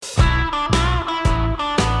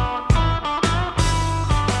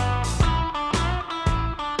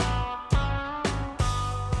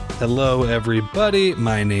Hello, everybody.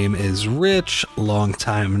 My name is Rich. Long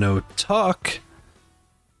time no talk.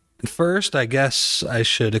 And first, I guess I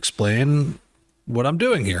should explain what I'm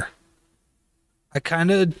doing here. I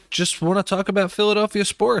kind of just want to talk about Philadelphia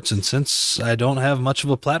sports, and since I don't have much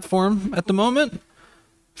of a platform at the moment,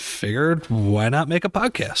 figured why not make a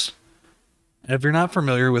podcast? And if you're not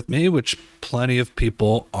familiar with me, which plenty of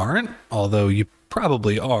people aren't, although you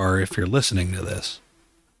probably are if you're listening to this,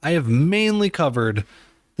 I have mainly covered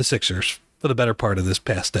the Sixers for the better part of this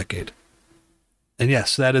past decade. And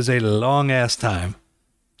yes, that is a long-ass time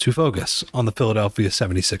to focus on the Philadelphia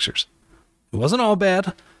 76ers. It wasn't all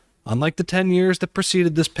bad. Unlike the 10 years that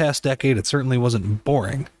preceded this past decade, it certainly wasn't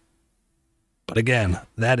boring. But again,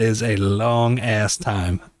 that is a long-ass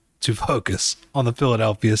time to focus on the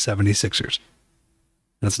Philadelphia 76ers.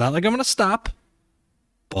 And it's not like I'm going to stop.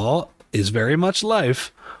 Ball is very much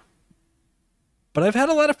life. But I've had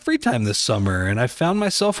a lot of free time this summer, and I found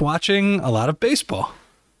myself watching a lot of baseball.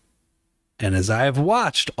 And as I have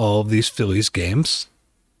watched all of these Phillies games,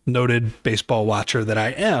 noted baseball watcher that I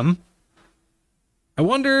am, I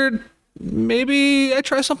wondered maybe I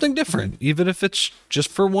try something different, even if it's just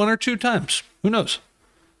for one or two times. Who knows?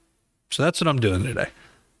 So that's what I'm doing today.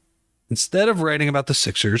 Instead of writing about the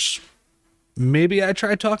Sixers, maybe I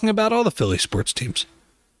try talking about all the Philly sports teams.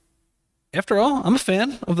 After all, I'm a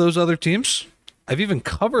fan of those other teams. I've even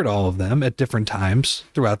covered all of them at different times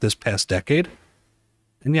throughout this past decade.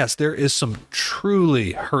 And yes, there is some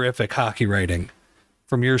truly horrific hockey writing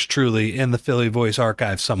from yours truly in the Philly Voice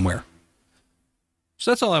archive somewhere.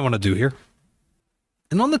 So that's all I want to do here.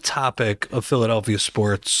 And on the topic of Philadelphia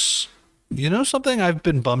sports, you know something I've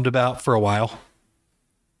been bummed about for a while?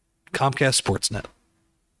 Comcast Sportsnet.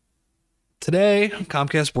 Today,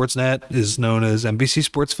 Comcast Sportsnet is known as NBC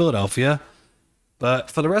Sports Philadelphia,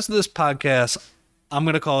 but for the rest of this podcast, I'm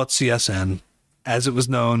going to call it CSN, as it was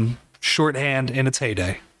known, shorthand in its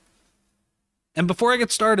heyday. And before I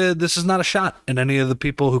get started, this is not a shot at any of the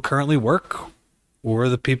people who currently work or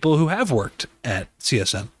the people who have worked at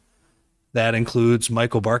CSN. That includes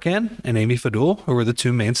Michael Barkan and Amy Fadul, who are the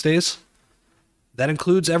two mainstays. That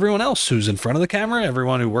includes everyone else who's in front of the camera,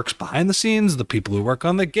 everyone who works behind the scenes, the people who work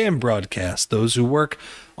on the game broadcast, those who work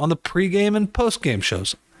on the pregame and postgame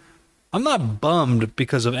shows. I'm not bummed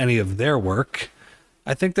because of any of their work.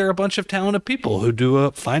 I think they're a bunch of talented people who do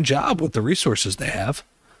a fine job with the resources they have.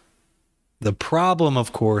 The problem,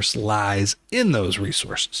 of course, lies in those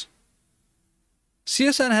resources.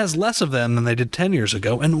 CSN has less of them than they did 10 years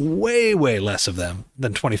ago, and way, way less of them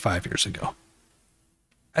than 25 years ago.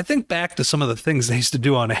 I think back to some of the things they used to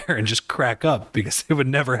do on air and just crack up because they would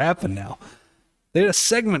never happen now. They had a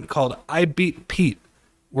segment called I Beat Pete,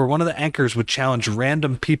 where one of the anchors would challenge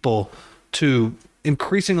random people to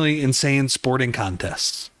increasingly insane sporting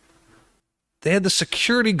contests. They had the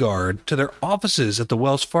security guard to their offices at the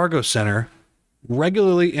Wells Fargo Center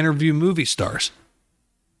regularly interview movie stars.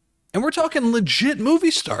 And we're talking legit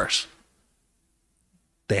movie stars.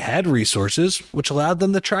 They had resources which allowed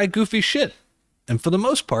them to try goofy shit. And for the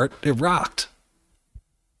most part, it rocked.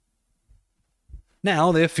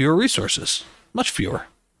 Now they have fewer resources, much fewer.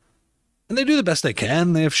 And they do the best they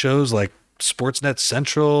can. They have shows like Sportsnet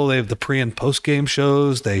Central. They have the pre- and post-game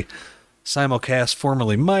shows. They simulcast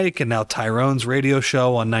formerly Mike and now Tyrone's radio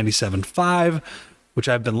show on 97.5, which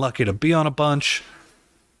I've been lucky to be on a bunch.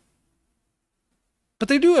 But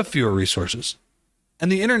they do have fewer resources.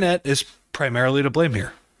 And the internet is primarily to blame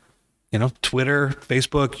here. You know, Twitter,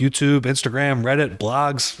 Facebook, YouTube, Instagram, Reddit,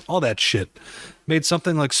 blogs, all that shit made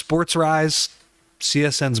something like Sports Rise,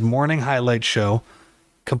 CSN's morning highlight show,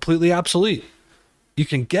 completely obsolete. You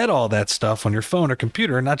can get all that stuff on your phone or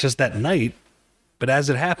computer, not just that night, but as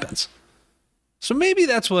it happens. So maybe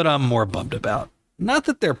that's what I'm more bummed about. Not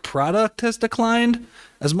that their product has declined,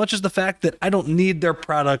 as much as the fact that I don't need their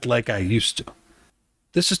product like I used to.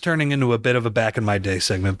 This is turning into a bit of a back in my day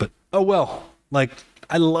segment, but oh well. Like,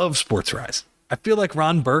 I love Sports Rise. I feel like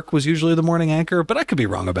Ron Burke was usually the morning anchor, but I could be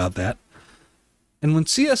wrong about that. And when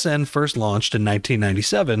CSN first launched in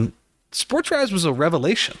 1997, Sports Rise was a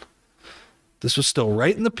revelation. This was still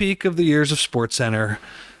right in the peak of the years of SportsCenter,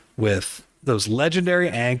 with those legendary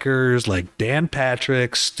anchors like Dan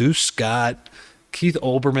Patrick, Stu Scott, Keith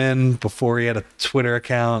Olbermann, before he had a Twitter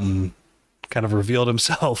account and kind of revealed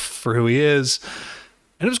himself for who he is.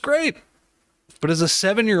 And it was great. But as a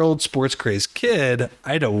 7-year-old sports crazed kid,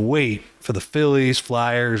 I had to wait for the Phillies,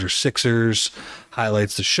 Flyers, or Sixers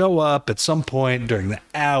highlights to show up at some point during the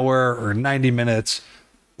hour or 90 minutes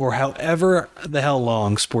or however the hell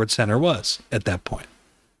long SportsCenter was at that point.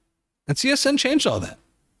 And CSN changed all that.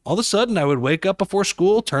 All of a sudden, I would wake up before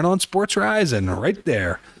school, turn on Sports Rise, and right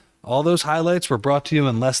there, All those highlights were brought to you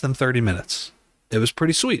in less than 30 minutes. It was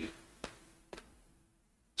pretty sweet.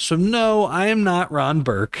 So no, I am not Ron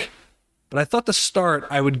Burke, but I thought to start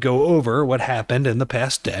I would go over what happened in the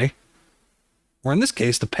past day, or in this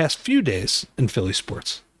case, the past few days in Philly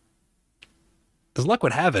sports. As luck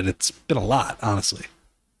would have it, it's been a lot, honestly.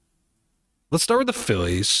 Let's start with the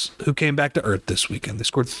Phillies, who came back to earth this weekend. They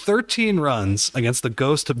scored 13 runs against the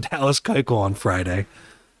ghost of Dallas Keuchel on Friday.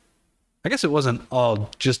 I guess it wasn't all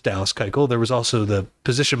just Dallas Keuchel. There was also the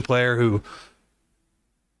position player who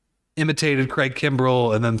imitated Craig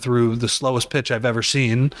Kimbrell and then threw the slowest pitch I've ever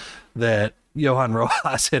seen that Johan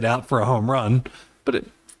Rojas hit out for a home run. But it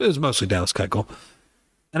was mostly Dallas Keuchel.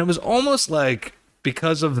 And it was almost like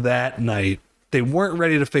because of that night, they weren't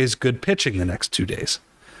ready to face good pitching the next 2 days.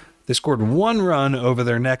 They scored 1 run over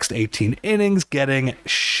their next 18 innings, getting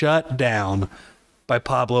shut down by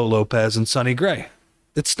Pablo Lopez and Sonny Gray.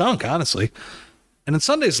 It stunk, honestly. And in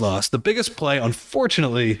Sunday's loss, the biggest play,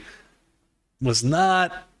 unfortunately, was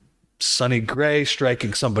not Sonny Gray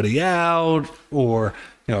striking somebody out or,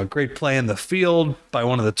 a great play in the field by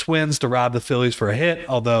one of the Twins to rob the Phillies for a hit,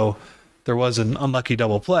 although there was an unlucky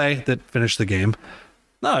double play that finished the game.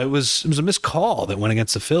 No, it was a missed call that went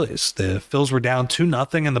against the Phillies. The Phils were down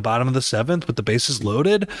 2-0 in the bottom of the 7th with the bases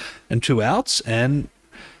loaded and 2 outs. And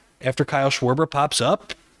after Kyle Schwarber pops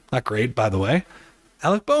up, not great, by the way,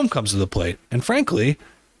 Alec Bohm comes to the plate. And frankly,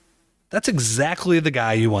 that's exactly the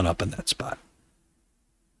guy you want up in that spot.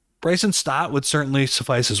 Bryson Stott would certainly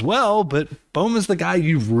suffice as well, but Bohm is the guy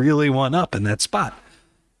you really want up in that spot.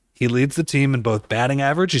 He leads the team in both batting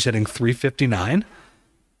average. He's hitting .359.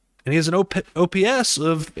 And he has an OPS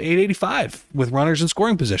of 885 with runners in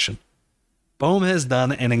scoring position. Bohm has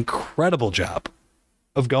done an incredible job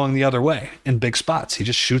of going the other way in big spots. He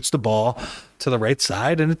just shoots the ball to the right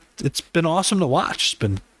side, and it's been awesome to watch. It's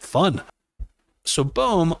been fun. So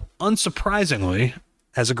Bohm, unsurprisingly,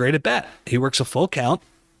 has a great at-bat. He works a full count,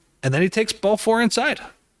 and then he takes ball 4 inside.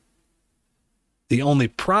 The only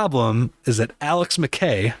problem is that Alex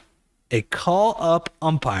McKay, a call-up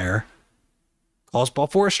umpire, calls ball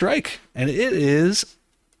 4 a strike, and it is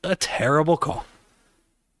a terrible call.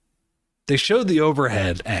 They showed the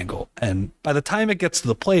overhead angle, and by the time it gets to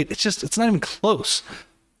the plate, it's not even close.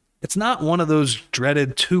 It's not one of those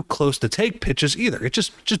dreaded too close to take pitches either. It's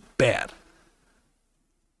just bad.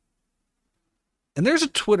 And there's a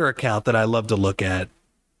Twitter account that I love to look at,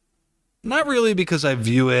 not really because I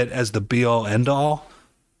view it as the be-all, end-all,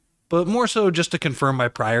 but more so just to confirm my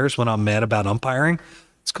priors when I'm mad about umpiring.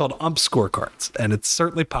 It's called Ump Scorecards, and it's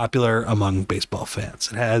certainly popular among baseball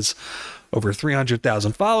fans. It has over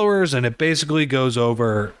 300,000 followers, and it basically goes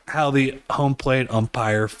over how the home plate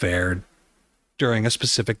umpire fared during a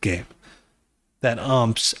specific game. That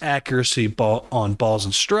ump's accuracy on balls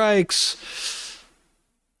and strikes,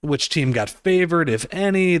 which team got favored, if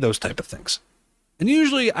any, those type of things. And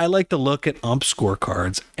usually I like to look at ump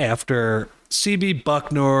scorecards after CB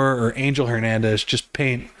Bucknor or Angel Hernandez just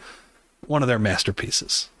paint one of their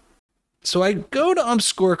masterpieces. So I go to ump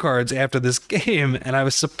scorecards after this game, and I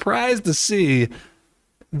was surprised to see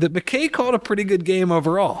that McKay called a pretty good game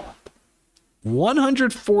overall.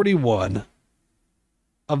 141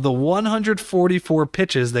 of the 144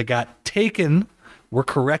 pitches that got taken were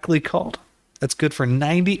correctly called. That's good for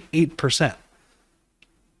 98%.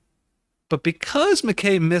 But because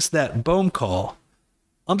McKay missed that Bohm call,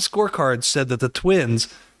 ump scorecards said that the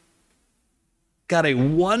Twins got a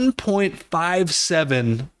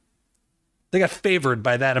 1.57. They got favored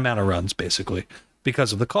by that amount of runs, basically,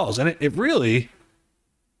 because of the calls. And it really,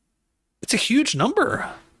 it's a huge number.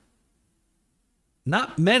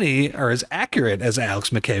 Not many are as accurate as Alex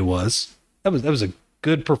McKay was. That was a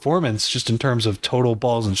good performance just in terms of total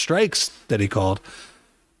balls and strikes that he called.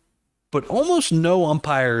 But almost no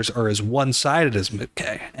umpires are as one-sided as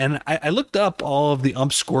McKay. And I looked up all of the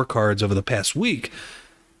ump scorecards over the past week,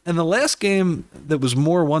 and the last game that was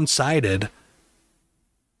more one-sided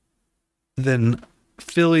than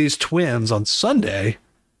Phillies Twins on Sunday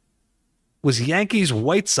was Yankees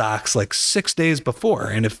White Sox like 6 days before.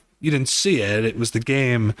 And if you didn't see it, it was the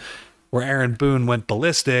game where Aaron Boone went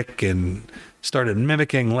ballistic and started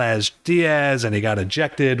mimicking Laz Diaz, and he got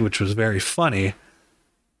ejected, which was very funny.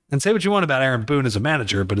 And say what you want about Aaron Boone as a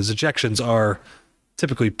manager, but his ejections are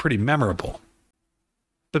typically pretty memorable.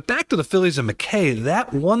 But back to the Phillies and McKay,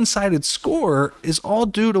 that one-sided score is all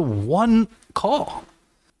due to one call.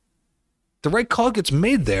 The right call gets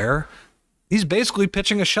made there. He's basically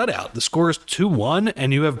pitching a shutout. The score is 2-1,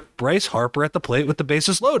 and you have Bryce Harper at the plate with the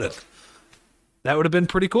bases loaded. That would have been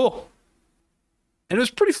pretty cool. And it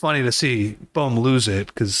was pretty funny to see Bohm lose it,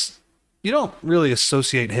 because you don't really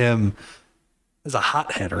associate him as a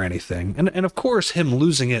hothead or anything. And of course, him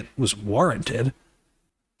losing it was warranted.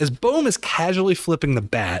 As Bohm is casually flipping the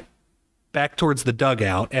bat back towards the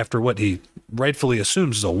dugout after what he rightfully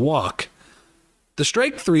assumes is a walk, the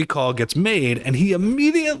strike 3 call gets made, and he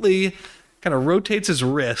immediately kind of rotates his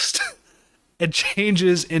wrist and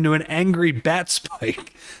changes into an angry bat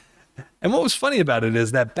spike. And what was funny about it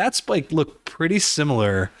is that bat spike looked pretty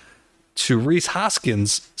similar to Rhys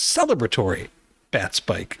Hoskins' celebratory bat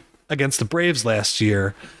spike against the Braves last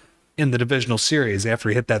year in the divisional series after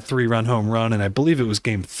he hit that 3-run home run, and I believe it was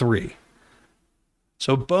game 3.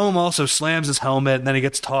 So Bohm also slams his helmet, and then he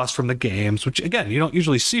gets tossed from the games, which, again, you don't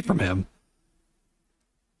usually see from him.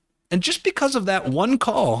 And just because of that one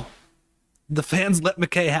call, the fans let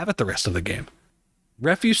McKay have it the rest of the game.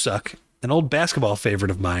 Ref You Suck, an old basketball favorite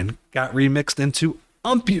of mine, got remixed into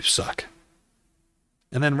Ump You Suck.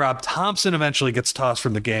 And then Rob Thompson eventually gets tossed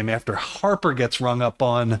from the game after Harper gets rung up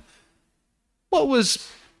on what was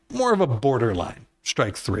more of a borderline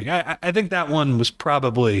strike 3. I think that one was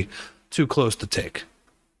probably too close to take.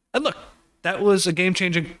 And look, that was a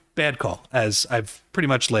game-changing bad call, as I've pretty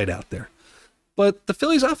much laid out there. But the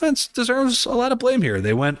Phillies offense deserves a lot of blame here.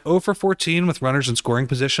 They went 0 for 14 with runners in scoring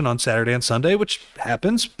position on Saturday and Sunday, which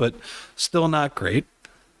happens, but still not great.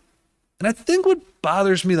 And I think what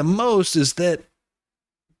bothers me the most is that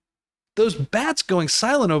those bats going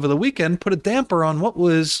silent over the weekend put a damper on what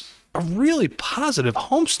was a really positive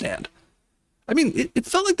homestand. I mean, it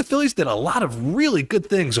felt like the Phillies did a lot of really good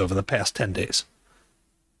things over the past 10 days.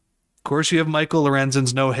 Of course, you have Michael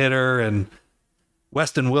Lorenzen's no-hitter and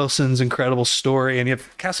Weston Wilson's incredible story, and you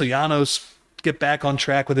have Castellanos get back on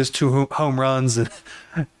track with his 2 home runs. And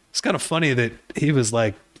it's kind of funny that he was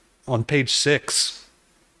like on page 6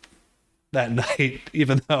 that night,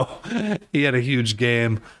 even though he had a huge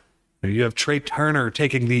game. You have Trey Turner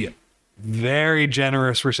taking the very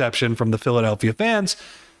generous reception from the Philadelphia fans,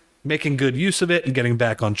 making good use of it and getting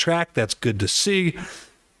back on track. That's good to see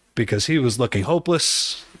because he was looking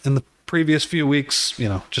hopeless in the previous few weeks,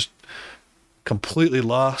 just completely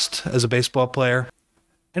lost as a baseball player.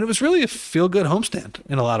 And it was really a feel-good homestand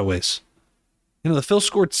in a lot of ways. The Phils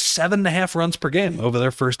scored 7.5 runs per game over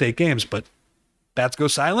their first 8 games, but bats go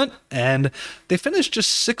silent, and they finished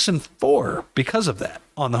just 6-4 because of that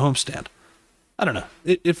on the homestand. I don't know.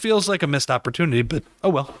 It feels like a missed opportunity, but oh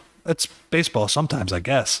well. That's baseball sometimes, I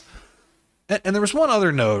guess. And there was one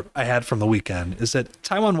other note I had from the weekend, is that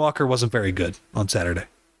Taijuan Walker wasn't very good on Saturday.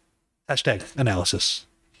 #analysis.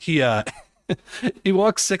 He he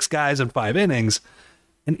walked 6 guys in 5 innings,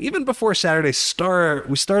 and even before Saturday's start,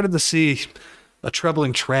 we started to see a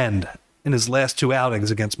troubling trend in his last 2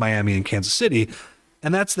 outings against Miami and Kansas City,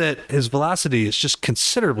 and that's that his velocity is just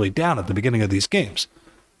considerably down at the beginning of these games.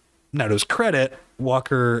 Now, to his credit,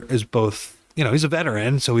 Walker is both, he's a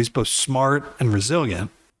veteran, so he's both smart and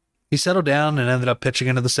resilient. He settled down and ended up pitching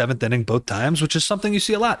into the 7th inning both times, which is something you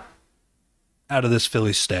see a lot out of this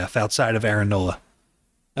Phillies staff outside of Aaron Nola.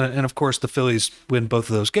 And of course, the Phillies win both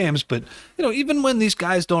of those games, but, even when these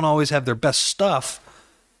guys don't always have their best stuff,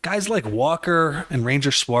 guys like Walker and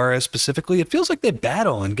Ranger Suarez specifically, it feels like they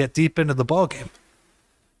battle and get deep into the ballgame.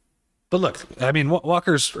 But look, I mean,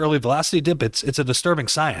 Walker's early velocity dip, it's a disturbing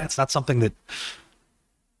sign. It's not something that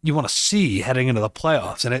you want to see heading into the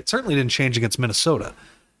playoffs, and it certainly didn't change against Minnesota.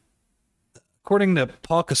 According to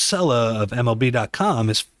Paul Casella of MLB.com,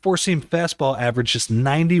 his 4-seam fastball averaged just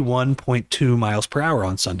 91.2 miles per hour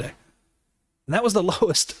on Sunday. And that was the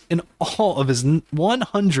lowest in all of his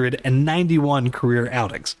 191 career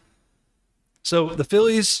outings. So the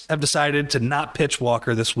Phillies have decided to not pitch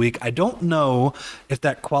Walker this week. I don't know if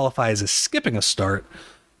that qualifies as skipping a start,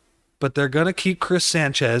 but they're going to keep Chris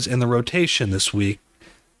Sanchez in the rotation this week,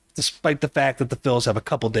 despite the fact that the Phils have a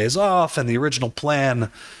couple days off, and the original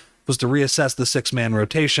plan was to reassess the 6-man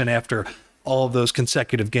rotation after all of those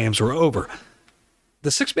consecutive games were over.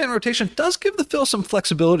 The 6-man rotation does give the Phils some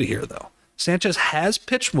flexibility here, though. Sanchez has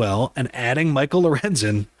pitched well, and adding Michael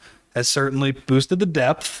Lorenzen has certainly boosted the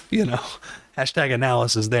depth,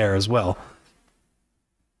 #analysis there as well.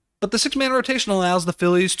 But the 6-man rotation allows the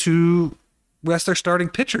Phillies to rest their starting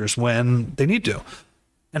pitchers when they need to.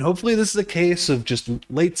 And hopefully this is a case of just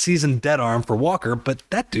late season dead arm for Walker, but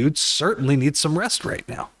that dude certainly needs some rest right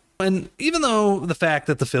now. And even though the fact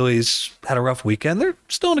that the Phillies had a rough weekend, they're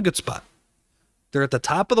still in a good spot. They're at the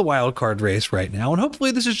top of the wild card race right now, and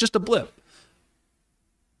hopefully this is just a blip.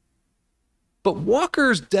 But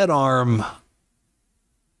Walker's dead arm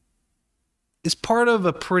is part of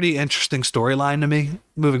a pretty interesting storyline to me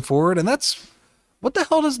moving forward, and that's, what the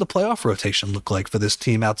hell does the playoff rotation look like for this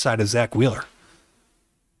team outside of Zach Wheeler?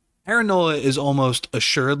 Aaron Nola is almost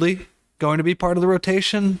assuredly going to be part of the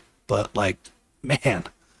rotation, but man,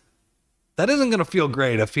 that isn't going to feel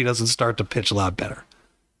great if he doesn't start to pitch a lot better.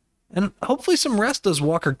 And hopefully some rest does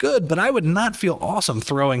Walker good, but I would not feel awesome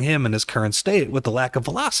throwing him in his current state with the lack of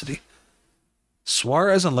velocity.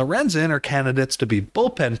 Suarez and Lorenzen are candidates to be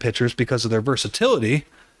bullpen pitchers because of their versatility.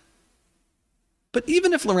 But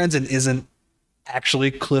even if Lorenzen isn't actually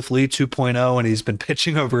Cliff Lee 2.0 and he's been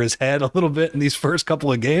pitching over his head a little bit in these first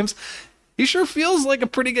couple of games, he sure feels like a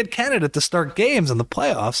pretty good candidate to start games in the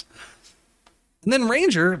playoffs. And then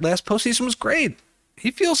Ranger, last postseason was great. He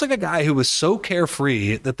feels like a guy who was so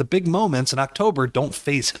carefree that the big moments in October don't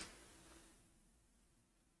faze him.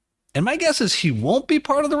 And my guess is he won't be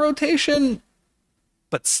part of the rotation,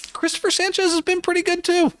 but Christopher Sanchez has been pretty good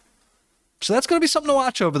too. So that's going to be something to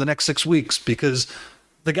watch over the next 6 weeks, because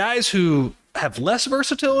the guys who have less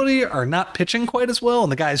versatility are not pitching quite as well,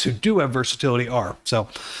 and the guys who do have versatility are. So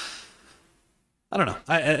I don't know.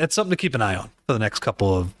 It's something to keep an eye on for the next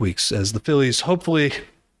couple of weeks as the Phillies hopefully...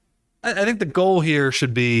 I think the goal here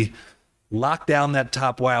should be lock down that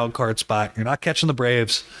top wild card spot. You're not catching the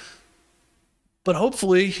Braves, but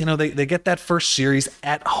hopefully, they get that first series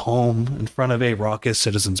at home in front of a raucous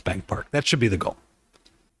Citizens Bank Park. That should be the goal.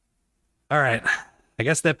 All right. I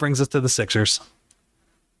guess that brings us to the Sixers.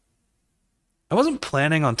 I wasn't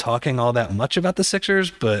planning on talking all that much about the Sixers,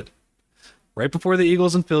 but right before the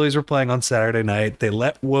Eagles and Phillies were playing on Saturday night, they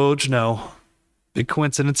let Woj know, big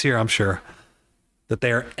coincidence here, I'm sure, that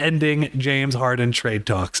they are ending James Harden trade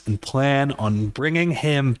talks and plan on bringing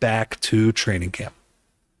him back to training camp.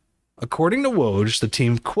 According to Woj, the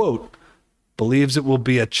team, quote, believes it will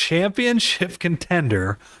be a championship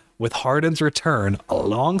contender with Harden's return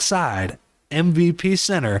alongside MVP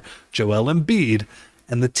center Joel Embiid,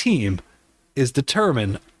 and the team is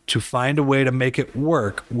determined to find a way to make it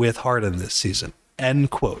work with Harden this season, end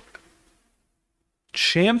quote.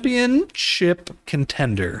 Championship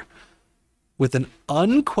contender with an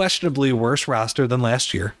unquestionably worse roster than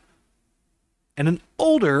last year, and an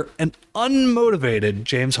older and unmotivated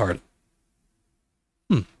James Harden.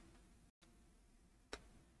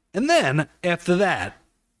 And then, after that,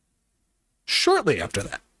 shortly after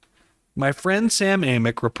that, my friend Sam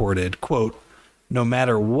Amick reported, quote, no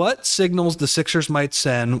matter what signals the Sixers might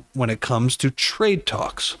send when it comes to trade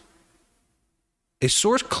talks, a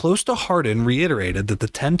source close to Harden reiterated that the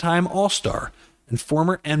 10-time All-Star and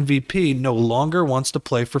former MVP no longer wants to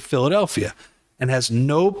play for Philadelphia and has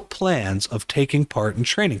no plans of taking part in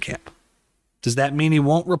training camp. Does that mean he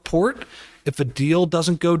won't report if a deal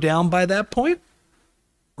doesn't go down by that point?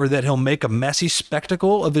 Or that he'll make a messy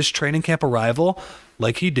spectacle of his training camp arrival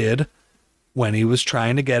like he did when he was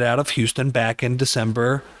trying to get out of Houston back in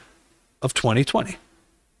December of 2020?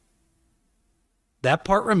 That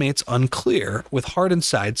part remains unclear, with Harden's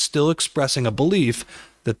side still expressing a belief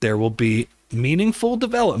that there will be meaningful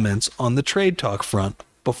developments on the trade talk front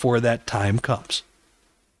before that time comes.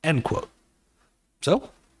 End quote. So,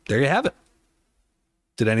 there you have it.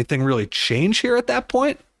 Did anything really change here at that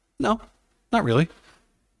point? No, not really.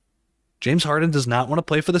 James Harden does not want to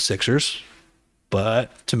play for the Sixers,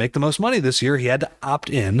 but to make the most money this year, he had to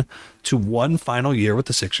opt in to one final year with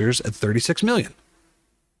the Sixers at $36 million.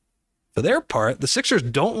 For their part, the Sixers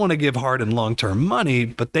don't want to give Harden long-term money,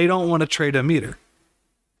 but they don't want to trade him either.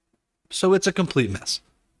 So it's a complete mess.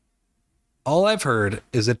 All I've heard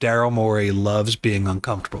is that Daryl Morey loves being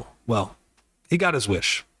uncomfortable. Well, he got his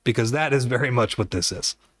wish, because that is very much what this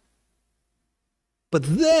is. But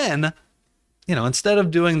then, instead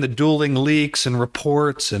of doing the dueling leaks and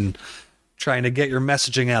reports and trying to get your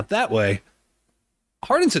messaging out that way,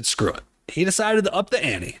 Harden said screw it. He decided to up the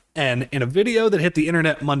ante. And in a video that hit the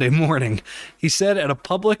internet Monday morning, he said at a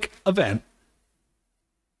public event,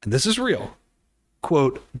 and this is real,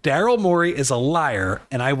 quote, Daryl Morey is a liar,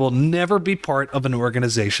 and I will never be part of an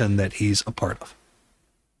organization that he's a part of.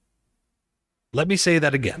 Let me say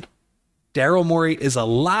that again. Daryl Morey is a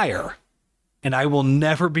liar, and I will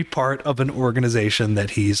never be part of an organization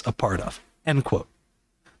that he's a part of. End quote.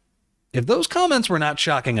 If those comments were not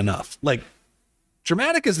shocking enough, like,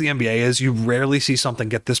 dramatic as the NBA is, you rarely see something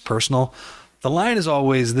get this personal. The line is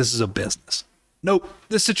always, this is a business. Nope,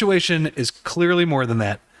 this situation is clearly more than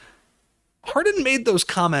that. Harden made those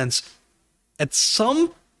comments at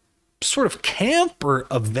some sort of camp or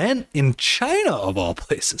event in China, of all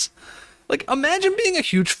places. Like, imagine being a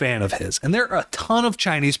huge fan of his, and there are a ton of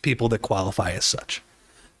Chinese people that qualify as such.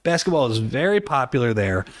 Basketball is very popular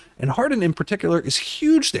there, and Harden in particular is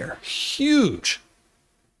huge there. Huge.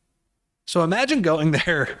 So imagine going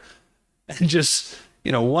there and just,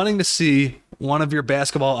 wanting to see one of your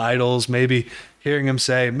basketball idols, maybe hearing him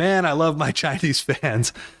say, man, I love my Chinese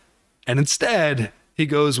fans. And instead, he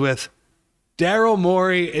goes with, Daryl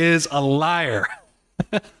Morey is a liar.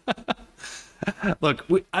 Look,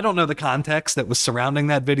 I don't know the context that was surrounding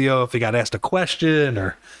that video, if he got asked a question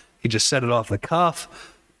or he just said it off the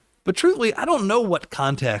cuff. But truthfully, I don't know what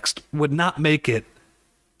context would not make it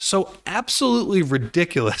so absolutely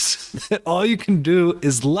ridiculous that all you can do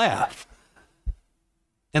is laugh.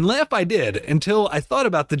 And laugh I did until I thought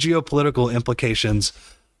about the geopolitical implications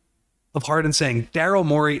of Harden saying Daryl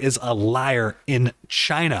Morey is a liar in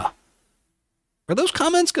China. Are those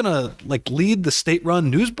comments going to lead the state-run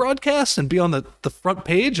news broadcasts and be on the front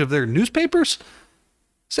page of their newspapers?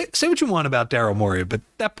 Say what you want about Daryl Morey, but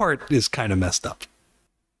that part is kind of messed up.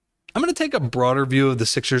 I'm going to take a broader view of the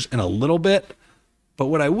Sixers in a little bit, but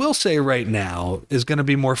what I will say right now is going to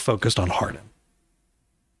be more focused on Harden.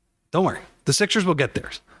 Don't worry, the Sixers will get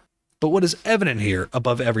theirs. But what is evident here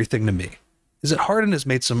above everything to me is that Harden has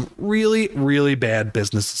made some really, really bad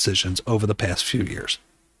business decisions over the past few years.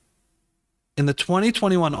 In the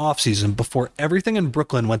 2021 offseason, before everything in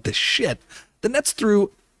Brooklyn went to shit, the Nets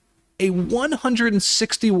threw a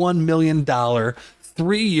 $161 million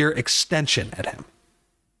 3-year extension at him.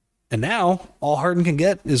 And now, all Harden can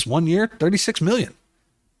get is 1 year, $36 million.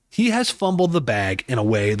 He has fumbled the bag in a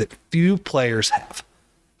way that few players have.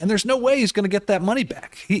 And there's no way he's going to get that money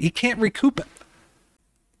back. He can't recoup it.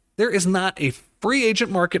 There is not a free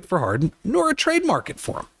agent market for Harden, nor a trade market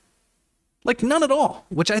for him. None at all,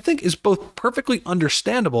 which I think is both perfectly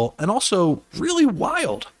understandable and also really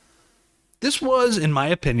wild. This was, in my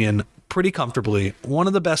opinion, pretty comfortably one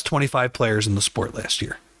of the best 25 players in the sport last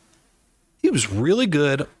year. He was really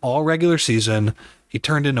good all regular season. He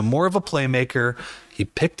turned into more of a playmaker. He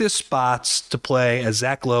picked his spots to play, as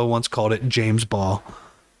Zach Lowe once called it, James Ball.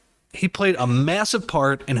 He played a massive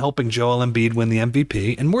part in helping Joel Embiid win the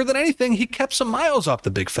MVP, and more than anything, he kept some miles off the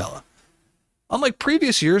big fella. Unlike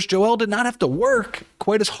previous years, Joel did not have to work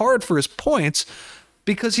quite as hard for his points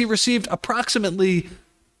because he received approximately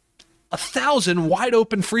 1,000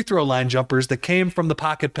 wide-open free throw line jumpers that came from the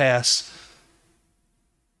pocket pass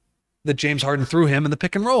that James Harden threw him in the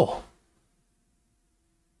pick and roll.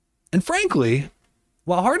 And frankly,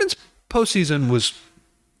 while Harden's postseason was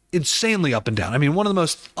insanely up and down, I mean, one of the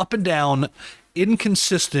most up and down,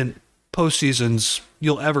 inconsistent postseasons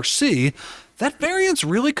you'll ever see, that variance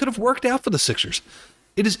really could have worked out for the Sixers.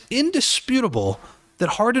 It is indisputable that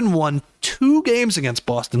Harden won 2 games against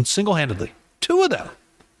Boston single-handedly. 2 of them.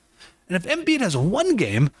 And if Embiid has one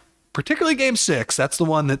game, particularly game 6, that's the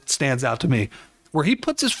one that stands out to me, where he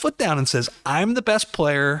puts his foot down and says, I'm the best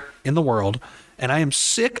player in the world, and I am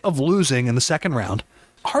sick of losing in the second round,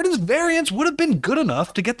 Harden's variance would have been good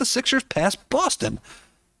enough to get the Sixers past Boston.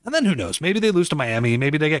 And then who knows? Maybe they lose to Miami.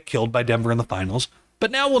 Maybe they get killed by Denver in the finals.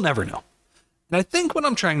 But now we'll never know. And I think what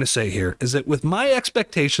I'm trying to say here is that with my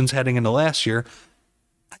expectations heading into last year,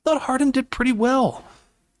 I thought Harden did pretty well.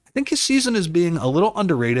 I think his season is being a little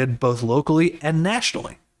underrated both locally and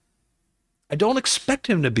nationally. I don't expect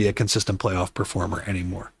him to be a consistent playoff performer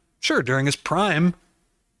anymore. Sure, during his prime,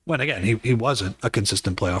 when again, he wasn't a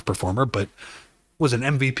consistent playoff performer, but was an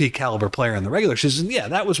MVP caliber player in the regular season, yeah,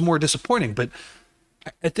 that was more disappointing. But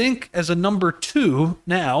I think as a number 2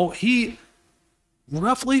 now, he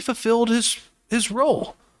roughly fulfilled his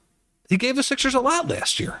role. He gave the Sixers a lot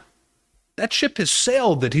last year. That ship has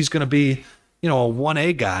sailed that he's going to be, a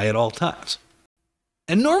 1A guy at all times.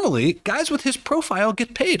 And normally, guys with his profile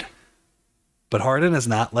get paid. But Harden is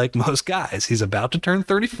not like most guys. He's about to turn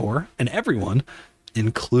 34, and everyone,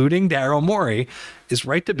 including Daryl Morey, is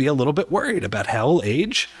right to be a little bit worried about how he'll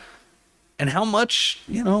age and how much,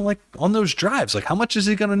 on those drives, how much is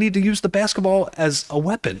he going to need to use the basketball as a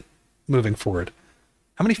weapon moving forward?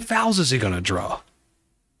 How many fouls is he going to draw?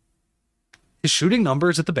 His shooting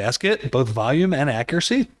numbers at the basket, both volume and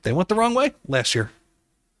accuracy, they went the wrong way last year.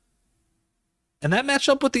 And that matched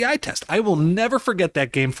up with the eye test. I will never forget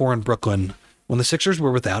that game 4 in Brooklyn when the Sixers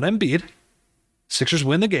were without Embiid. Sixers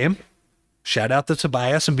win the game. Shout out to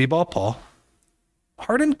Tobias and B-Ball Paul.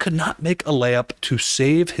 Harden could not make a layup to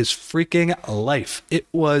save his freaking life. It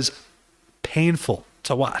was painful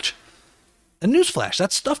to watch. And newsflash,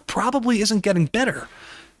 that stuff probably isn't getting better.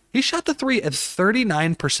 He shot the 3 at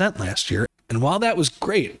 39% last year, and while that was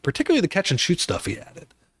great, particularly the catch and shoot stuff he added,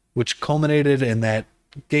 which culminated in that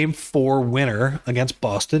Game 4 winner against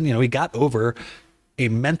Boston, he got over a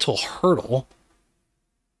mental hurdle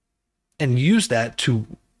and used that to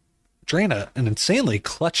drain an insanely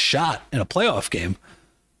clutch shot in a playoff game.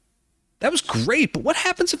 That was great, but what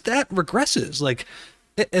happens if that regresses?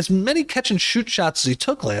 As many catch and shoot shots as he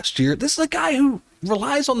took last year, this is a guy who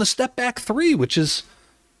relies on the step back 3, which is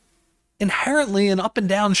inherently an up and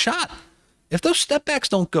down shot. If those step backs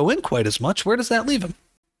don't go in quite as much, where does that leave him?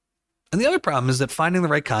 And the other problem is that finding the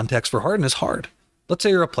right context for Harden is hard. Let's say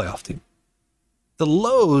you're a playoff team. The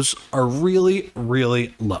lows are really,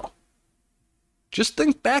 really low. Just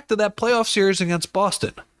think back to that playoff series against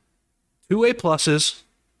Boston. 2 A pluses,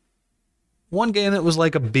 one game that was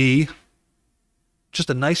like a B, just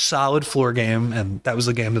a nice solid floor game, and that was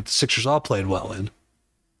the game that the Sixers all played well in.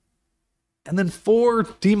 And then 4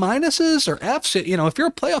 D minuses or Fs. If you're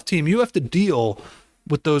a playoff team, you have to deal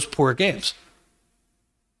with those poor games.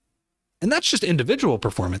 And that's just individual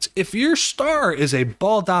performance. If your star is a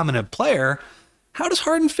ball-dominant player, how does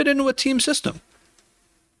Harden fit into a team system?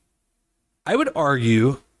 I would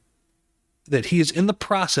argue that he is in the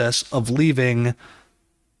process of leaving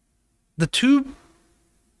the 2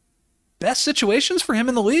 best situations for him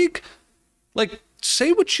in the league. Like,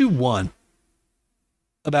 say what you want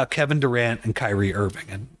about Kevin Durant and Kyrie Irving,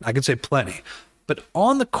 and I could say plenty. But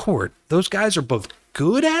on the court, those guys are both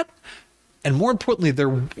good at, and more importantly, they're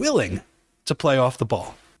willing to play off the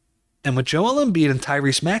ball. And with Joel Embiid and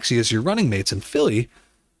Tyrese Maxey as your running mates in Philly,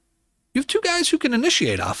 you have 2 guys who can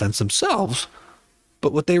initiate offense themselves,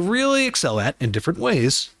 but what they really excel at in different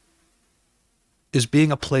ways is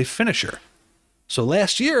being a play finisher. So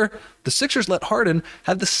last year, the Sixers let Harden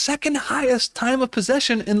have the 2nd highest time of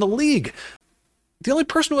possession in the league. The only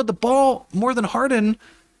person who had the ball more than Harden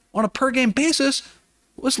on a per-game basis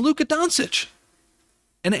was Luka Doncic.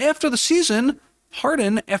 And after the season,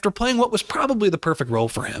 Harden, after playing what was probably the perfect role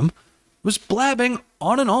for him, was blabbing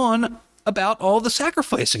on and on about all the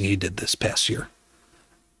sacrificing he did this past year.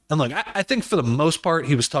 And look, I think for the most part,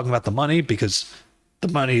 he was talking about the money because the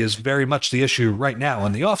money is very much the issue right now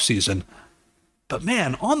in the offseason. But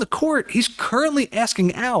man, on the court, he's currently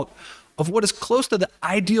asking out of what is close to the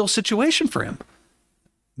ideal situation for him.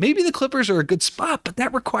 Maybe the Clippers are a good spot, but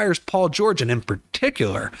that requires Paul George, and in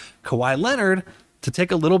particular, Kawhi Leonard, to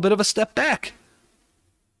take a little bit of a step back.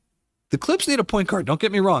 The Clips need a point guard. Don't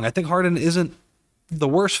get me wrong. I think Harden isn't the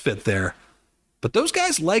worst fit there. But those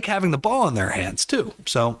guys like having the ball in their hands, too.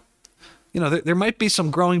 So, there might be some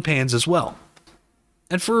growing pains as well.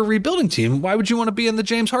 And for a rebuilding team, why would you want to be in the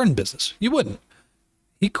James Harden business? You wouldn't.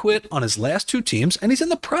 He quit on his last 2 teams, and he's in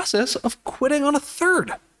the process of quitting on a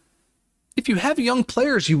 3rd. If you have young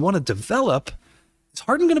players you want to develop, is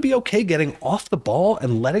Harden going to be okay getting off the ball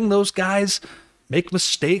and letting those guys make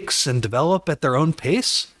mistakes and develop at their own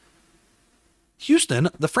pace? Houston,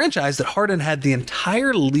 the franchise that Harden had the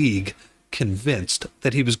entire league convinced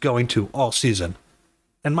that he was going to all season.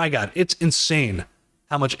 And my God, it's insane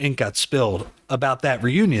how much ink got spilled about that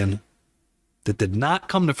reunion that did not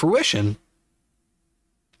come to fruition,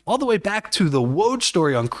 all the way back to the Woj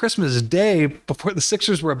story on Christmas Day before the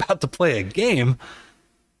Sixers were about to play a game.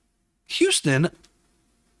 Houston,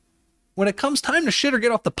 when it comes time to shit or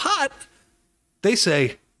get off the pot, they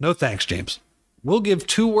say, no thanks, James. We'll give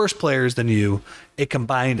 2 worse players than you a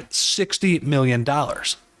combined $60 million.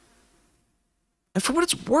 And for what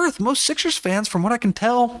it's worth, most Sixers fans, from what I can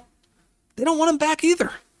tell, they don't want him back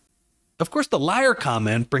either. Of course, the liar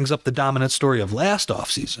comment brings up the dominant story of last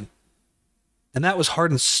offseason. And that was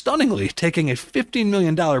Harden stunningly taking a $15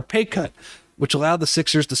 million pay cut, which allowed the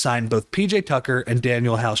Sixers to sign both PJ Tucker and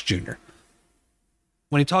Daniel House Jr.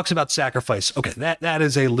 When he talks about sacrifice, okay, that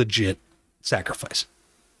is a legit sacrifice.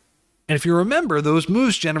 And if you remember, those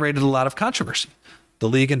moves generated a lot of controversy. The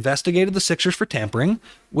league investigated the Sixers for tampering,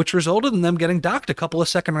 which resulted in them getting docked a couple of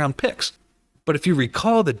second-round picks. But if you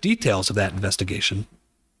recall the details of that investigation,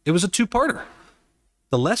 it was a 2-parter.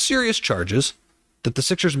 The less serious charges, that the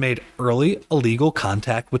Sixers made early illegal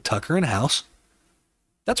contact with Tucker and House,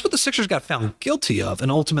 that's what the Sixers got found guilty of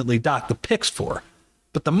and ultimately docked the picks for.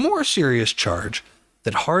 But the more serious charge,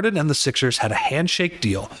 that Harden and the Sixers had a handshake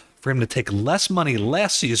deal for him to take less money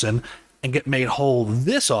last season and get made whole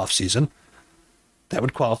this offseason, that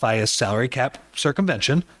would qualify as salary cap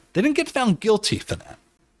circumvention. They didn't get found guilty for that.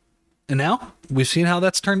 And now we've seen how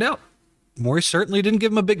that's turned out. Morey certainly didn't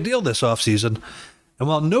give him a big deal this offseason. And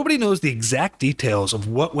while nobody knows the exact details of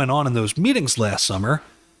what went on in those meetings last summer,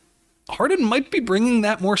 Harden might be bringing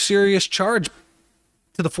that more serious charge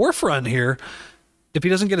to the forefront here if he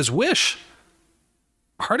doesn't get his wish.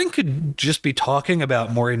 Harden could just be talking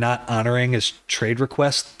about Morey not honoring his trade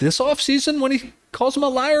request this offseason when he calls him a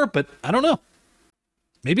liar, but I don't know.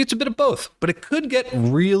 Maybe it's a bit of both, but it could get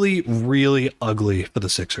really, really ugly for the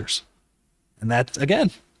Sixers. And that's,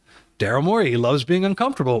 again, Daryl Morey. He loves being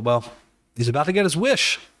uncomfortable. Well, he's about to get his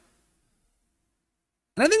wish.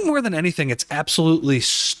 And I think more than anything, it's absolutely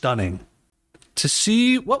stunning to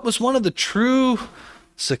see what was one of the true,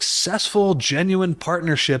 successful, genuine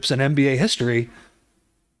partnerships in NBA history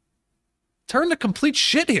turn to complete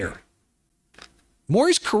shit here.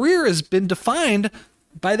 Morey's career has been defined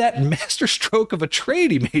by that masterstroke of a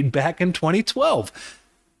trade he made back in 2012,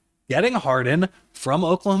 getting Harden from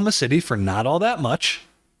Oklahoma City for not all that much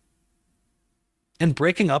and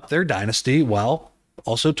breaking up their dynasty while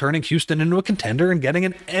also turning Houston into a contender and getting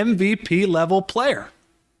an MVP level player.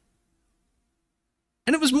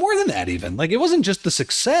 And it was more than that even. Like, it wasn't just the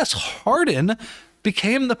success. Harden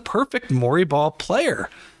became the perfect Morey ball player.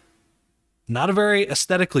 Not a very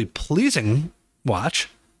aesthetically pleasing watch,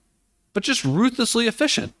 but just ruthlessly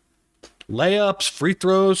efficient. Layups, free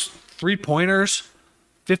throws, three-pointers,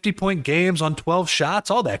 50-point games on 12 shots,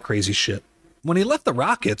 all that crazy shit. When he left the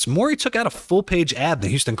Rockets, Morey took out a full-page ad in the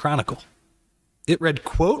Houston Chronicle. It read,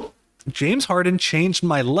 quote, "James Harden changed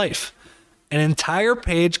my life. An entire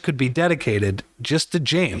page could be dedicated just to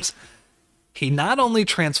James. He not only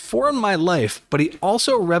transformed my life, but he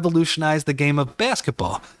also revolutionized the game of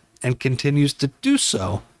basketball and continues to do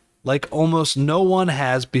so like almost no one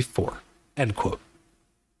has before," end quote.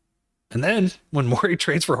 And then when Morey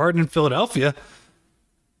trades for Harden in Philadelphia,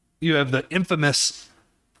 you have the infamous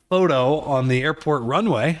photo on the airport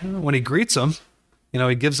runway when he greets him. You know,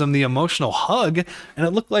 he gives him the emotional hug, and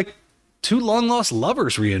it looked like two long-lost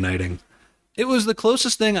lovers reuniting. It was the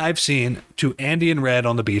closest thing I've seen to Andy and Red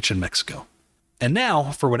on the beach in Mexico. And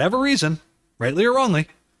now, for whatever reason, rightly or wrongly,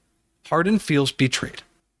 Harden feels betrayed.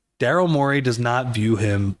 Daryl Morey does not view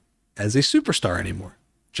him as a superstar anymore,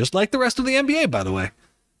 just like the rest of the NBA, by the way.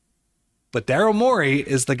 But Daryl Morey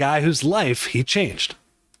is the guy whose life he changed.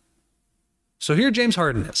 So here James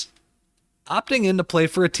Harden is, opting in to play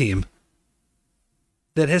for a team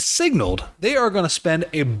that has signaled they are going to spend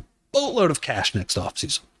a boatload of cash next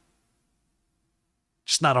offseason.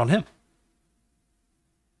 Just not on him.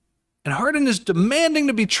 And Harden is demanding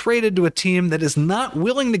to be traded to a team that is not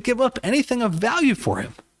willing to give up anything of value for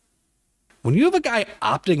him. When you have a guy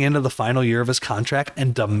opting into the final year of his contract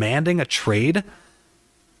and demanding a trade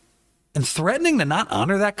and threatening to not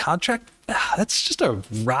honor that contract, that's just a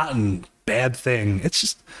rotten, bad thing.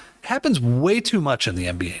 It happens way too much in the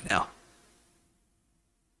NBA now.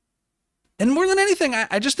 And more than anything,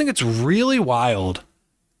 I just think it's really wild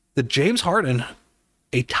that James Harden,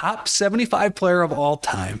 a top 75 player of all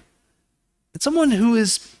time, and someone who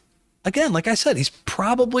is, again, like I said, he's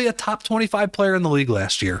probably a top 25 player in the league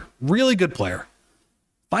last year. Really good player.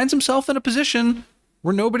 Finds himself in a position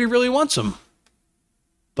where nobody really wants him.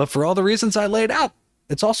 But for all the reasons I laid out,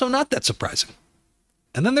 it's also not that surprising.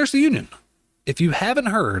 And then there's the union. If you haven't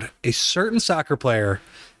heard, a certain soccer player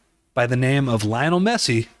by the name of Lionel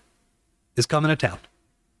Messi is coming to town.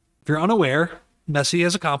 If you're unaware, Messi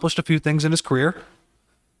has accomplished a few things in his career.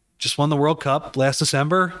 Just won the World Cup last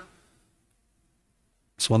December.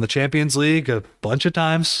 He's won the Champions League a bunch of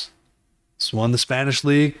times. He's won the Spanish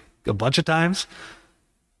League a bunch of times.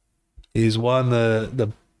 He's won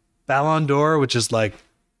the Ballon d'Or, which is like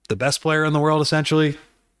the best player in the world, essentially,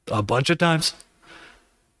 a bunch of times.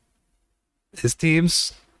 His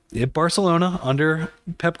teams in Barcelona under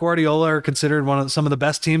Pep Guardiola are considered some of the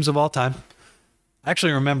best teams of all time. I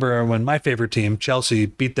actually remember when my favorite team, Chelsea,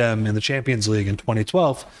 beat them in the Champions League in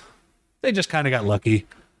 2012. They just kind of got lucky.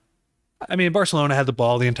 I mean, Barcelona had the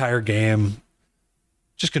ball the entire game,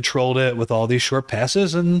 just controlled it with all these short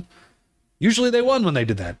passes, and usually they won when they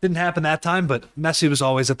did that. Didn't happen that time, but Messi was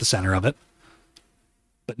always at the center of it.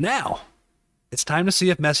 But now, it's time to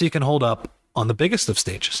see if Messi can hold up on the biggest of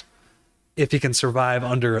stages, if he can survive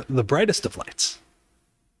under the brightest of lights,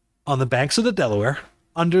 on the banks of the Delaware,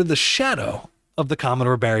 under the shadow of the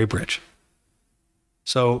Commodore Barry Bridge.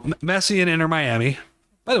 So Messi and Inter Miami.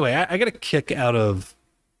 By the way, I get a kick out of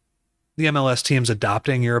the MLS teams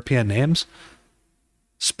adopting European names.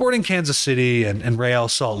 Sporting Kansas City and Real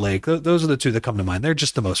Salt Lake, those are the two that come to mind. They're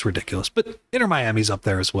just the most ridiculous, but Inter Miami's up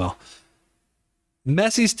there as well.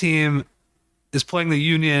 Messi's team is playing the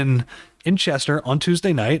Union in Chester on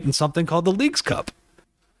Tuesday night in something called the Leagues Cup.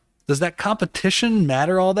 Does that competition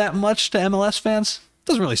matter all that much to MLS fans?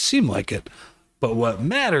 Doesn't really seem like it. But what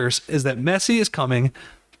matters is that Messi is coming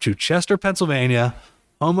to Chester, Pennsylvania,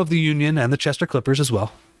 home of the Union and the Chester Clippers as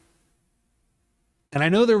well. And I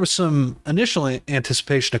know there was some initial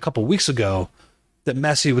anticipation a couple weeks ago that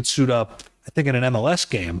Messi would suit up, I think, in an MLS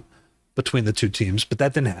game between the two teams, but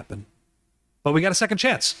that didn't happen. But we got a second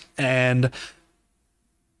chance. And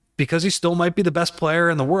because he still might be the best player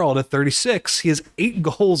in the world at 36, he has 8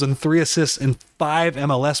 goals and 3 assists in 5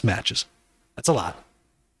 MLS matches. That's a lot.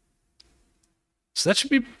 So that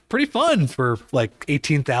should be pretty fun for like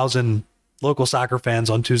 18,000 local soccer fans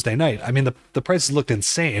on Tuesday night. I mean, the prices looked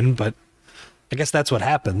insane, but I guess that's what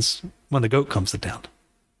happens when the GOAT comes to town.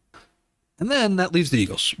 And then that leaves the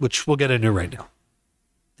Eagles, which we'll get into right now.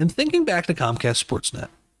 And thinking back to Comcast Sportsnet,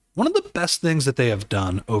 One of the best things that they have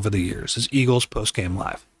done over the years is Eagles Postgame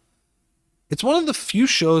Live. It's one of the few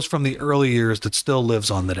shows from the early years that still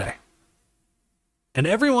lives on today. And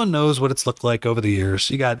everyone knows what it's looked like over the years.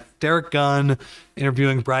 You got Derek Gunn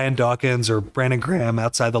interviewing Brian Dawkins or Brandon Graham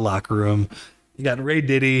outside the locker room. You got Ray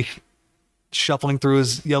Diddy shuffling through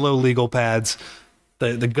his yellow legal pads.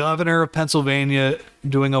 The governor of Pennsylvania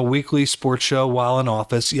doing a weekly sports show while in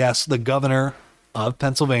office. Yes, the governor of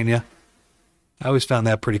Pennsylvania. I always found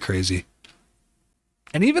that pretty crazy.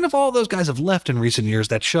 And even if all those guys have left in recent years,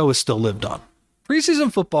 that show is still lived on.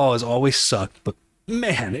 Preseason football has always sucked, but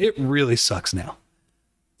man, it really sucks now.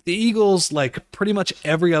 The Eagles, like pretty much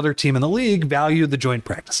every other team in the league, value the joint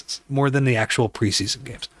practices more than the actual preseason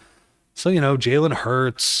games. So, Jalen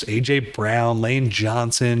Hurts, A.J. Brown, Lane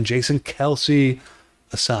Johnson, Jason Kelsey,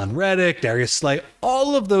 Hassan Reddick, Darius Slay,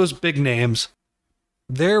 all of those big names,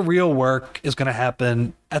 their real work is going to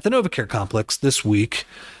happen at the NovaCare Complex this week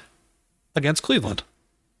against Cleveland.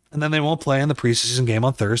 And then they won't play in the preseason game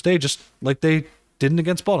on Thursday, just like they didn't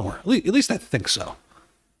against Baltimore. At least I think so.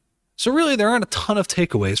 So really, there aren't a ton of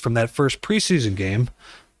takeaways from that first preseason game,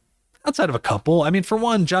 outside of a couple. I mean, for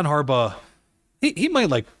one, John Harbaugh, he might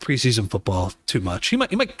like preseason football too much. He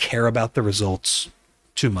might care about the results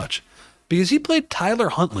too much, because he played Tyler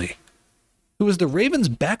Huntley, who was the Ravens'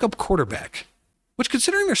 backup quarterback, which,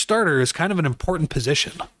 considering their starter, is kind of an important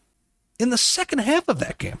position. In the second half of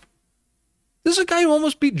that game, this is a guy who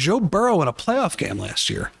almost beat Joe Burrow in a playoff game last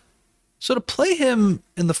year. So to play him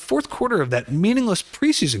in the fourth quarter of that meaningless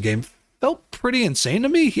preseason game felt pretty insane to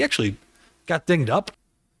me. He actually got dinged up.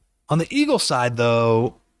 On the Eagles side,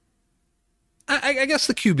 though, I guess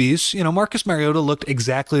the QBs, Marcus Mariota looked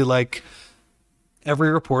exactly like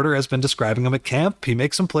every reporter has been describing him at camp. He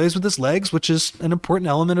makes some plays with his legs, which is an important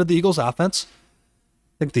element of the Eagles offense.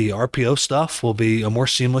 I think the RPO stuff will be a more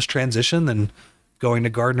seamless transition than going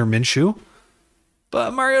to Gardner Minshew.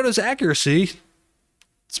 But Mariota's accuracy,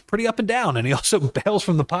 it's pretty up and down, and he also bails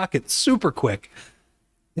from the pocket super quick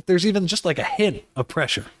if there's even just like a hint of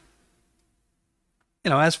pressure.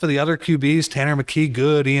 As for the other QBs, Tanner McKee,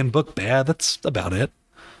 good, Ian Book, bad, that's about it.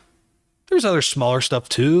 There's other smaller stuff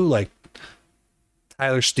too, like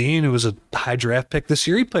Tyler Steen, who was a high draft pick this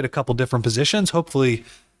year. He played a couple different positions. Hopefully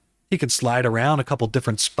he could slide around a couple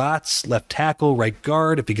different spots, left tackle, right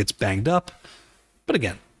guard if he gets banged up. But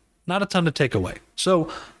again, not a ton to take away.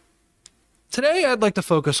 So today I'd like to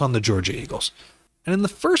focus on the Georgia Eagles. And in the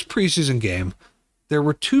first preseason game, there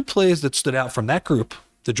were two plays that stood out from that group,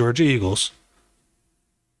 the Georgia Eagles,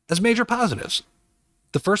 as major positives.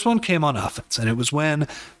 The first one came on offense, and it was when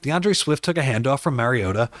DeAndre Swift took a handoff from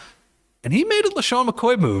Mariota, and he made a LaShawn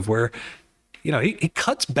McCoy move where, he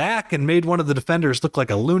cuts back and made one of the defenders look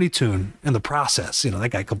like a Looney Tune in the process.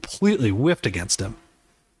 That guy completely whiffed against him.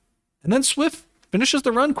 And then Swift finishes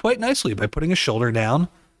the run quite nicely by putting his shoulder down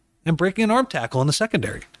and breaking an arm tackle in the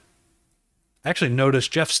secondary. I actually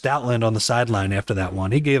noticed Jeff Stoutland on the sideline after that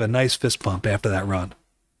one. He gave a nice fist pump after that run.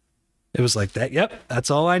 It was like that, yep,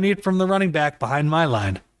 that's all I need from the running back behind my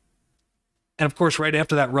line. And of course, right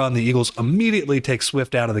after that run, the Eagles immediately take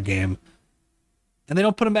Swift out of the game, and they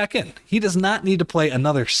don't put him back in. He does not need to play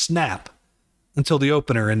another snap until the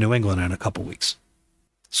opener in New England in a couple weeks.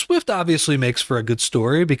 Swift obviously makes for a good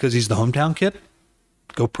story because he's the hometown kid.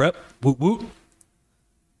 Go Prep, woot woot.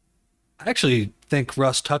 I actually think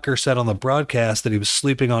Russ Tucker said on the broadcast that he was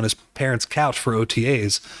sleeping on his parents' couch for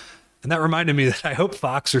OTAs. And that reminded me that I hope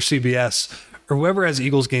Fox or CBS or whoever has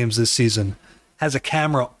Eagles games this season has a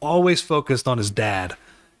camera always focused on his dad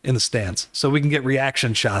in the stands so we can get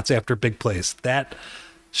reaction shots after big plays. That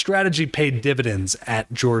strategy paid dividends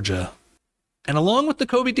at Georgia. And along with the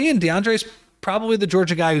Kobe Dean, DeAndre's probably the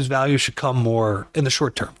Georgia guy whose value should come more in the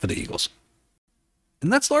short term for the Eagles.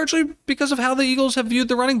 And that's largely because of how the Eagles have viewed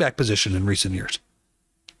the running back position in recent years.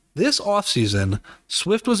 This offseason,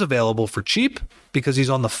 Swift was available for cheap because he's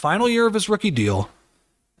on the final year of his rookie deal.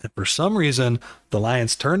 And for some reason, the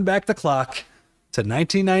Lions turned back the clock to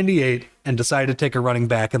 1998 and decided to take a running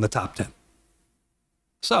back in the top 10.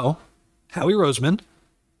 So, Howie Roseman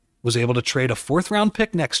was able to trade a 4th-round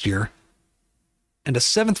pick next year and a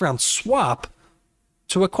 7th-round swap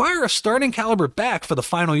to acquire a starting caliber back for the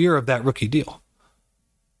final year of that rookie deal.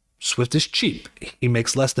 Swift is cheap. He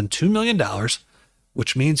makes less than $2 million,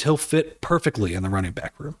 which means he'll fit perfectly in the running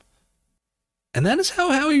back room. And that is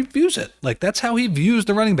how he views it. Like, that's how he views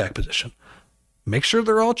the running back position. Make sure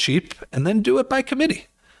they're all cheap, and then do it by committee.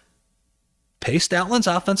 Pay Stoutland's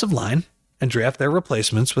offensive line and draft their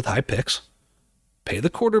replacements with high picks. Pay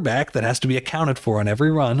the quarterback that has to be accounted for on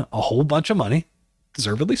every run a whole bunch of money,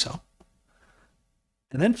 deservedly so.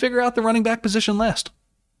 And then figure out the running back position last.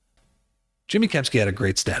 Jimmy Kempski had a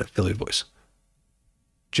great stat at Philly Voice.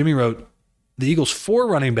 Jimmy wrote, the Eagles' 4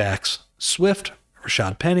 running backs, Swift,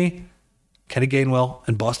 Rashad Penny, Kenny Gainwell,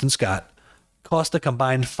 and Boston Scott, cost a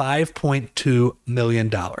combined $5.2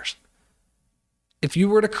 million. If you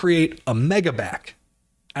were to create a mega back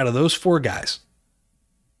out of those 4 guys,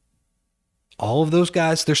 all of those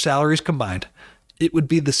guys, their salaries combined, it would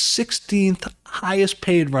be the 16th highest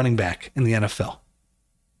paid running back in the NFL.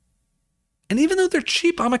 And even though they're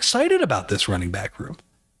cheap, I'm excited about this running back room.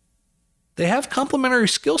 They have complementary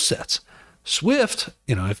skill sets. Swift,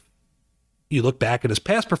 if you look back at his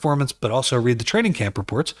past performance, but also read the training camp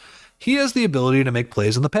reports, he has the ability to make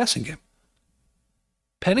plays in the passing game.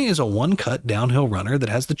 Penny is a one-cut downhill runner that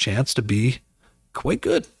has the chance to be quite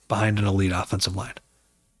good behind an elite offensive line.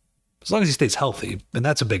 As long as he stays healthy, and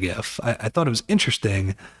that's a big if. I thought it was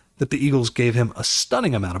interesting that the Eagles gave him a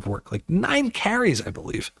stunning amount of work, like 9 carries, I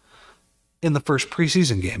believe, in the first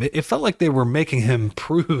preseason game. It felt like they were making him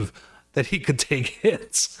prove that he could take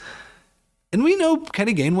hits. And we know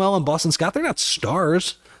Kenny Gainwell and Boston Scott, they're not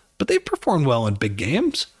stars, but they've performed well in big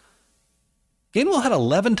games. Gainwell had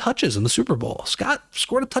 11 touches in the Super Bowl. Scott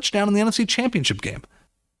scored a touchdown in the NFC Championship game.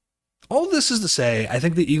 All of this is to say, I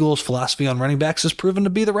think the Eagles' philosophy on running backs has proven to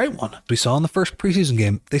be the right one. We saw in the first preseason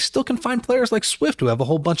game, they still can find players like Swift who have a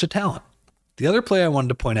whole bunch of talent. The other play I wanted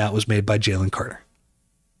to point out was made by Jalen Carter,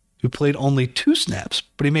 who played only 2 snaps,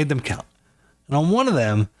 but he made them count. And on one of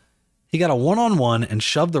them, he got a one-on-one and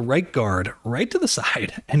shoved the right guard right to the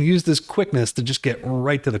side and used his quickness to just get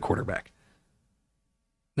right to the quarterback.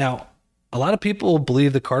 Now, a lot of people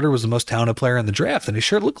believe that Carter was the most talented player in the draft, and he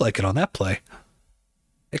sure looked like it on that play.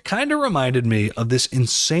 It kind of reminded me of this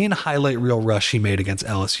insane highlight reel rush he made against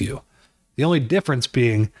LSU. The only difference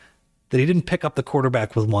being that he didn't pick up the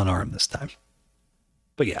quarterback with one arm this time.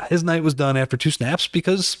 But yeah, his night was done after 2 snaps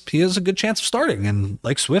because he has a good chance of starting. And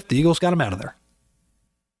like Swift, the Eagles got him out of there.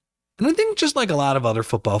 And I think just like a lot of other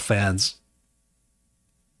football fans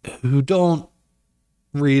who don't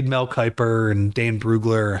read Mel Kiper and Dane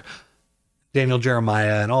Brugler, Daniel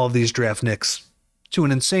Jeremiah, and all of these draft nicks to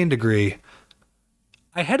an insane degree,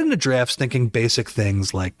 I head into drafts thinking basic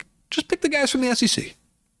things like, just pick the guys from the SEC.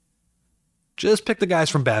 Just pick the guys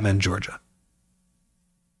from Bama and Georgia.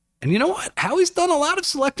 And you know what? Howie's done a lot of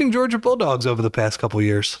selecting Georgia Bulldogs over the past couple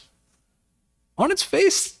years. On its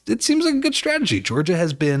face, it seems like a good strategy. Georgia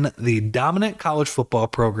has been the dominant college football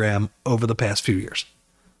program over the past few years.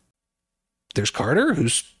 There's Carter,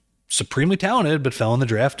 who's supremely talented, but fell in the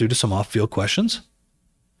draft due to some off-field questions.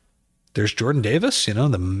 There's Jordan Davis,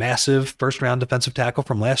 the massive first-round defensive tackle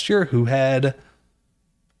from last year, who had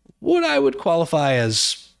what I would qualify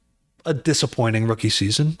as a disappointing rookie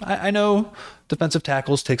season. I know defensive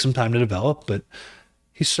tackles take some time to develop, but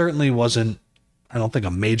he certainly wasn't, I don't think,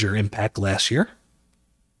 a major impact last year.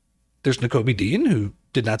 There's Nakobe Dean, who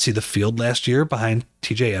did not see the field last year behind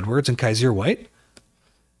TJ Edwards and Kaiser White.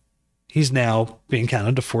 He's now being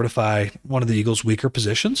counted to fortify one of the Eagles' weaker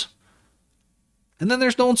positions. And then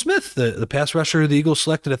there's Nolan Smith, the pass rusher the Eagles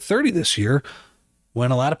selected at 30 this year,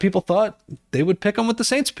 when a lot of people thought they would pick him with the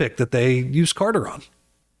Saints pick that they used Carter on.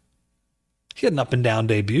 He had an up-and-down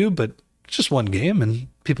debut, but just one game, and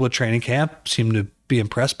people at training camp seemed to be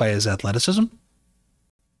impressed by his athleticism.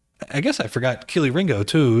 I guess I forgot Keely Ringo,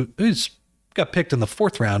 too. He's got picked in the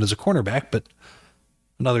 4th round as a cornerback, but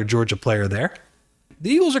another Georgia player there.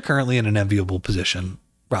 The Eagles are currently in an enviable position,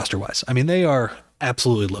 roster-wise. I mean, they are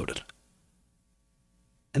absolutely loaded.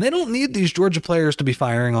 And they don't need these Georgia players to be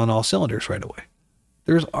firing on all cylinders right away.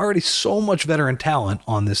 There's already so much veteran talent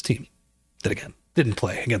on this team that, again, didn't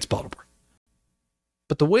play against Baltimore.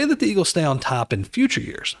 But the way that the Eagles stay on top in future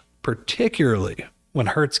years, particularly when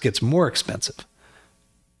Hurts gets more expensive,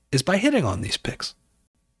 is by hitting on these picks.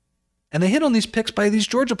 And they hit on these picks by these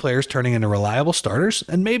Georgia players turning into reliable starters,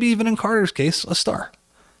 and maybe even in Carter's case, a star.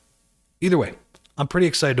 Either way, I'm pretty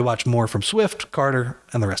excited to watch more from Swift, Carter,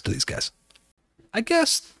 and the rest of these guys. I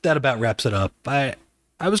guess that about wraps it up. I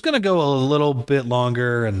was going to go a little bit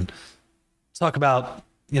longer and talk about,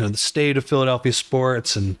 the state of Philadelphia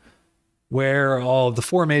sports and where all of the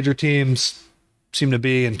 4 major teams seem to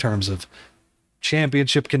be in terms of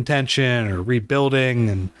championship contention or rebuilding.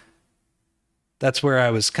 And that's where I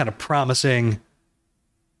was kind of promising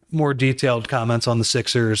more detailed comments on the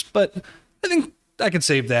Sixers. But I think I could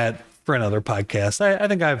save that for another podcast. I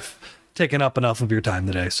think I've taken up enough of your time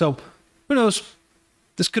today. So who knows?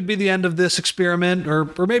 This could be the end of this experiment, or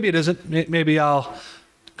maybe it isn't. Maybe I'll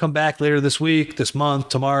come back later this week, this month,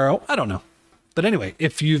 tomorrow. I don't know. But anyway,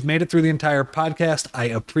 if you've made it through the entire podcast, I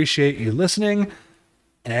appreciate you listening,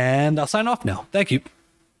 and I'll sign off now. Thank you.